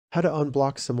How to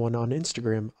unblock someone on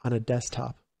Instagram on a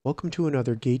desktop. Welcome to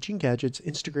another Gauging Gadgets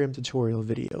Instagram tutorial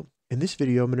video. In this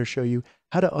video, I'm going to show you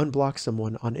how to unblock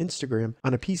someone on Instagram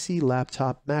on a PC,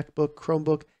 laptop, MacBook,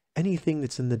 Chromebook, anything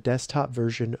that's in the desktop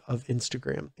version of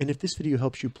Instagram. And if this video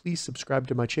helps you, please subscribe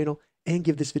to my channel and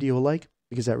give this video a like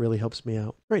because that really helps me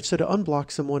out. All right, so to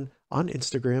unblock someone on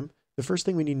Instagram, the first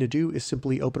thing we need to do is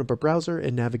simply open up a browser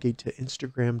and navigate to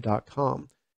Instagram.com.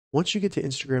 Once you get to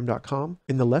Instagram.com,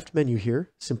 in the left menu here,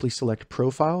 simply select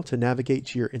Profile to navigate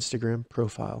to your Instagram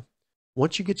profile.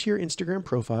 Once you get to your Instagram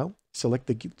profile, select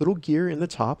the little gear in the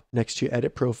top next to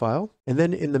Edit Profile, and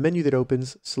then in the menu that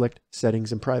opens, select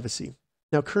Settings and Privacy.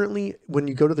 Now currently, when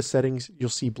you go to the settings, you'll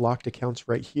see blocked accounts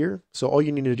right here. So all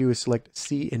you need to do is select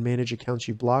See and Manage Accounts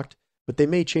you blocked, but they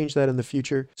may change that in the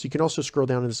future. So you can also scroll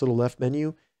down in this little left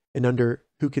menu, and under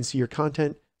Who Can See Your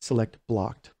Content, select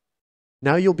Blocked.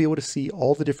 Now you'll be able to see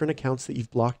all the different accounts that you've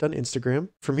blocked on Instagram.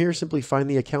 From here, simply find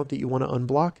the account that you want to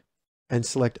unblock and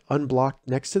select Unblocked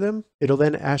next to them. It'll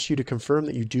then ask you to confirm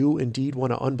that you do indeed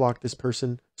want to unblock this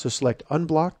person. So select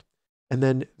Unblocked, and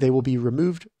then they will be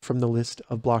removed from the list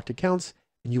of blocked accounts,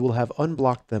 and you will have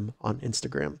unblocked them on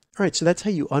Instagram. All right, so that's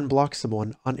how you unblock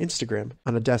someone on Instagram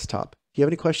on a desktop. If you have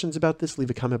any questions about this, leave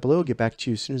a comment below. I'll get back to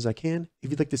you as soon as I can.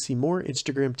 If you'd like to see more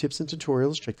Instagram tips and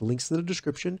tutorials, check the links in the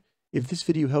description. If this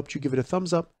video helped you, give it a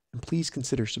thumbs up, and please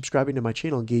consider subscribing to my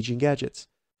channel, Gauging Gadgets,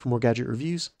 for more gadget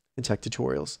reviews and tech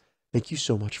tutorials. Thank you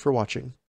so much for watching.